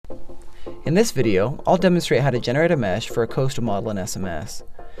In this video, I'll demonstrate how to generate a mesh for a coastal model in SMS.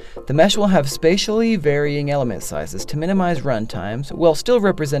 The mesh will have spatially varying element sizes to minimize run times while still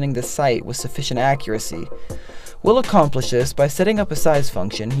representing the site with sufficient accuracy. We'll accomplish this by setting up a size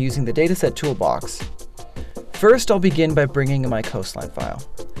function using the dataset toolbox. First, I'll begin by bringing in my coastline file.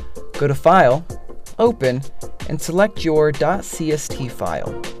 Go to File, Open, and select your .cst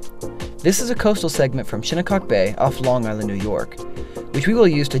file. This is a coastal segment from Shinnecock Bay off Long Island, New York, which we will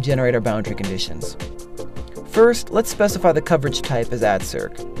use to generate our boundary conditions. First, let's specify the coverage type as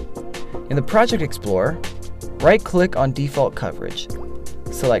ADCIRC. In the Project Explorer, right-click on Default Coverage.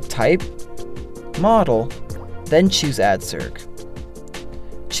 Select Type, Model, then choose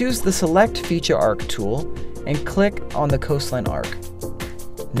ADCIRC. Choose the Select Feature Arc tool and click on the coastline arc.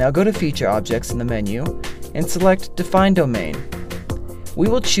 Now go to Feature Objects in the menu and select Define Domain. We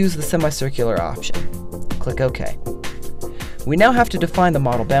will choose the semicircular option. Click OK. We now have to define the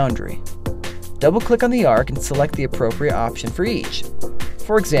model boundary. Double-click on the arc and select the appropriate option for each.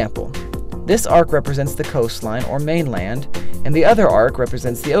 For example, this arc represents the coastline or mainland, and the other arc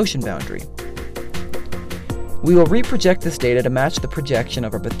represents the ocean boundary. We will reproject this data to match the projection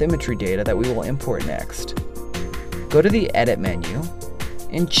of our bathymetry data that we will import next. Go to the Edit menu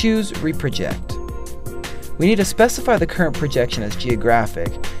and choose Reproject. We need to specify the current projection as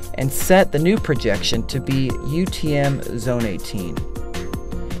geographic and set the new projection to be UTM Zone 18.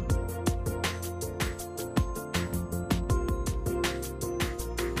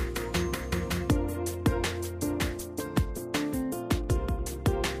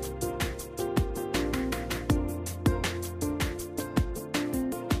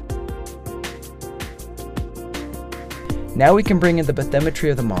 Now we can bring in the bathymetry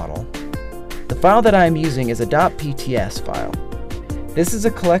of the model. The file that I am using is a .pts file. This is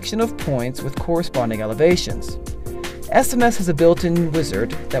a collection of points with corresponding elevations. SMS has a built-in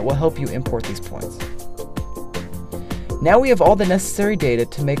wizard that will help you import these points. Now we have all the necessary data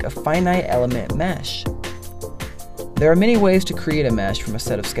to make a finite element mesh. There are many ways to create a mesh from a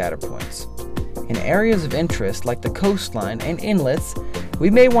set of scatter points. In areas of interest like the coastline and inlets, we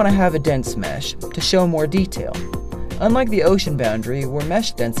may want to have a dense mesh to show more detail, unlike the ocean boundary where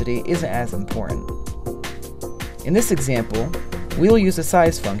mesh density isn't as important. In this example, we'll use a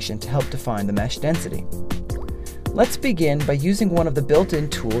size function to help define the mesh density. Let's begin by using one of the built-in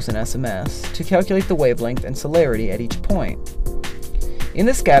tools in SMS to calculate the wavelength and celerity at each point. In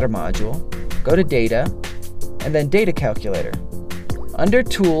the scatter module, go to Data, and then Data Calculator. Under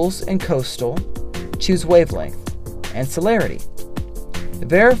Tools and Coastal, choose Wavelength and Celerity.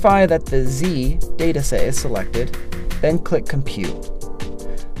 Verify that the Z dataset is selected, then click Compute.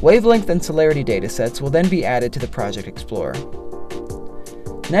 Wavelength and celerity datasets will then be added to the Project Explorer.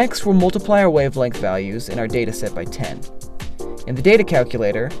 Next, we'll multiply our wavelength values in our dataset by 10. In the data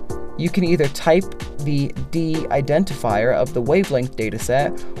calculator, you can either type the D identifier of the wavelength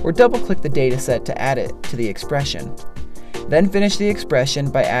dataset or double-click the dataset to add it to the expression. Then finish the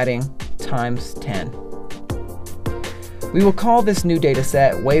expression by adding times 10. We will call this new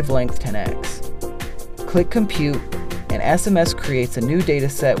dataset wavelength 10x. Click Compute, and SMS creates a new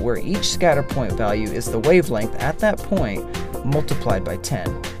dataset where each scatter point value is the wavelength at that point multiplied by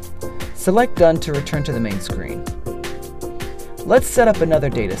 10. Select Done to return to the main screen. Let's set up another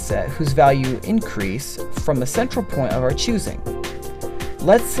dataset whose value increase from a central point of our choosing.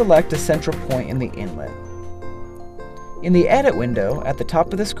 Let's select a central point in the inlet. In the Edit window at the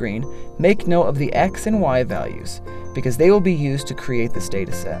top of the screen, make note of the X and Y values because they will be used to create this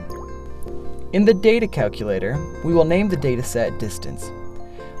dataset. In the data calculator, we will name the dataset distance.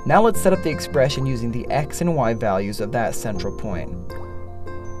 Now let's set up the expression using the X and Y values of that central point.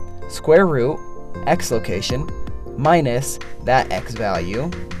 Square root X location minus that X value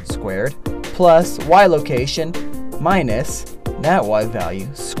squared plus Y location minus that Y value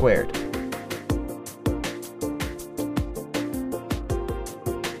squared.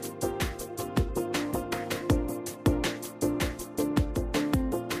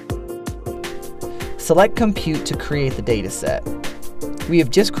 Select Compute to create the dataset. We have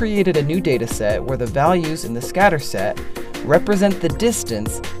just created a new dataset where the values in the scatter set represent the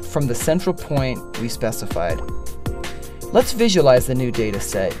distance from the central point we specified. Let's visualize the new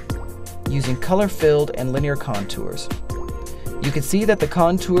dataset using color-filled and linear contours. You can see that the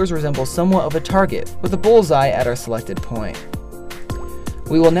contours resemble somewhat of a target with a bullseye at our selected point.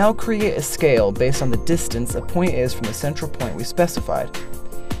 We will now create a scale based on the distance a point is from the central point we specified.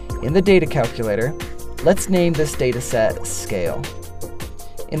 In the data calculator, let's name this dataset Scale.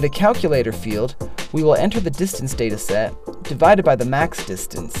 In the calculator field, we will enter the distance dataset divided by the max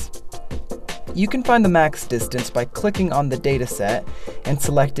distance. You can find the max distance by clicking on the dataset and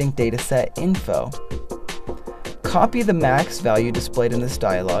selecting Dataset Info. Copy the max value displayed in this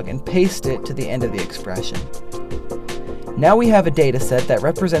dialog and paste it to the end of the expression. Now we have a dataset that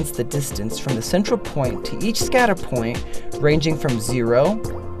represents the distance from the central point to each scatter point ranging from 0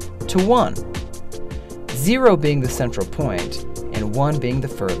 to 1. 0 being the central point and 1 being the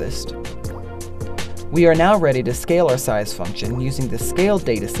furthest. We are now ready to scale our size function using the scale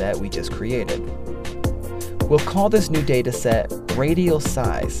dataset we just created. We'll call this new dataset radial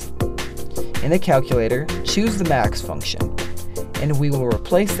size. In the calculator, choose the max function, and we will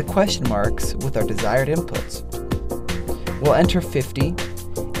replace the question marks with our desired inputs. We'll enter 50,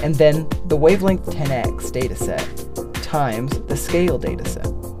 and then the wavelength 10x dataset times the scale dataset.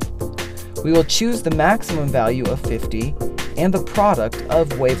 We will choose the maximum value of 50 and the product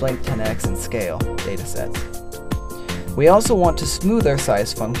of wavelength 10x and scale datasets. We also want to smooth our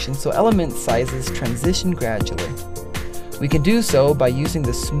size function so element sizes transition gradually. We can do so by using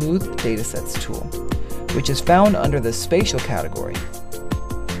the Smooth Datasets tool, which is found under the Spatial category.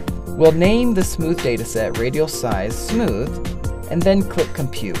 We'll name the smooth dataset radial size smooth and then click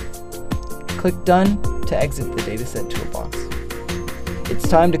Compute. Click Done to exit the dataset toolbox. It's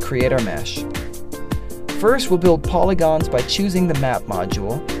time to create our mesh. First, we'll build polygons by choosing the Map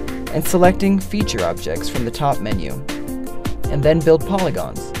module and selecting Feature Objects from the top menu, and then build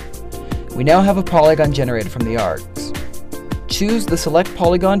polygons. We now have a polygon generated from the arcs. Choose the Select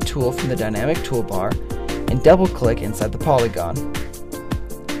Polygon tool from the Dynamic toolbar and double-click inside the polygon.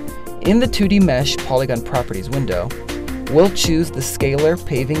 In the 2D Mesh Polygon Properties window, we'll choose the Scalar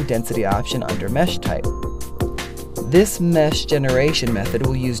Paving Density option under Mesh Type. This mesh generation method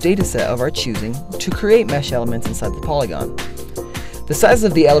will use dataset of our choosing to create mesh elements inside the polygon. The size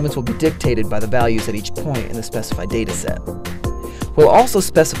of the elements will be dictated by the values at each point in the specified dataset. We'll also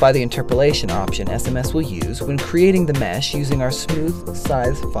specify the interpolation option SMS will use when creating the mesh using our Smooth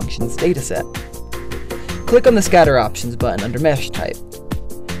Size Functions dataset. Click on the Scatter Options button under Mesh Type.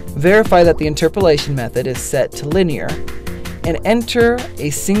 Verify that the interpolation method is set to linear and enter a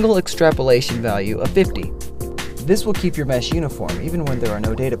single extrapolation value of 50. This will keep your mesh uniform even when there are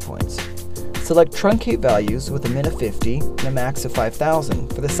no data points. Select Truncate Values with a min of 50 and a max of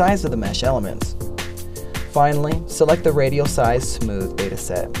 5000 for the size of the mesh elements. Finally, select the Radial Size Smooth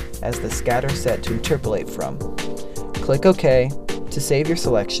dataset as the scatter set to interpolate from. Click OK to save your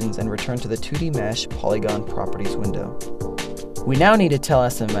selections and return to the 2D Mesh Polygon Properties window. We now need to tell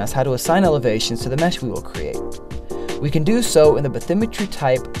SMS how to assign elevations to the mesh we will create. We can do so in the Bathymetry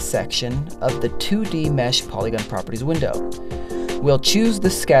Type section of the 2D Mesh Polygon Properties window. We'll choose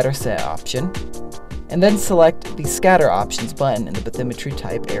the Scatter Set option, and then select the Scatter Options button in the Bathymetry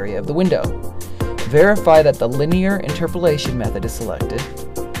Type area of the window. Verify that the linear interpolation method is selected,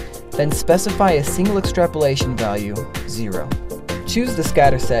 then specify a single extrapolation value, 0. Choose the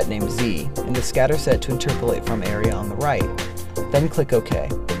scatter set named Z in the Scatter Set to interpolate from area on the right, then click OK.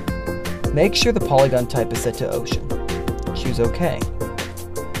 Make sure the polygon type is set to Ocean. Choose OK.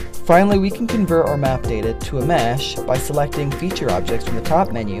 Finally, we can convert our map data to a mesh by selecting Feature Objects from the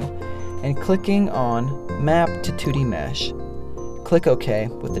top menu and clicking on Map to 2D Mesh. Click OK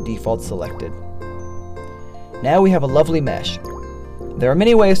with the default selected. Now we have a lovely mesh. There are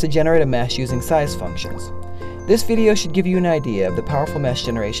many ways to generate a mesh using size functions. This video should give you an idea of the powerful mesh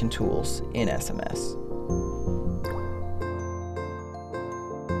generation tools in SMS.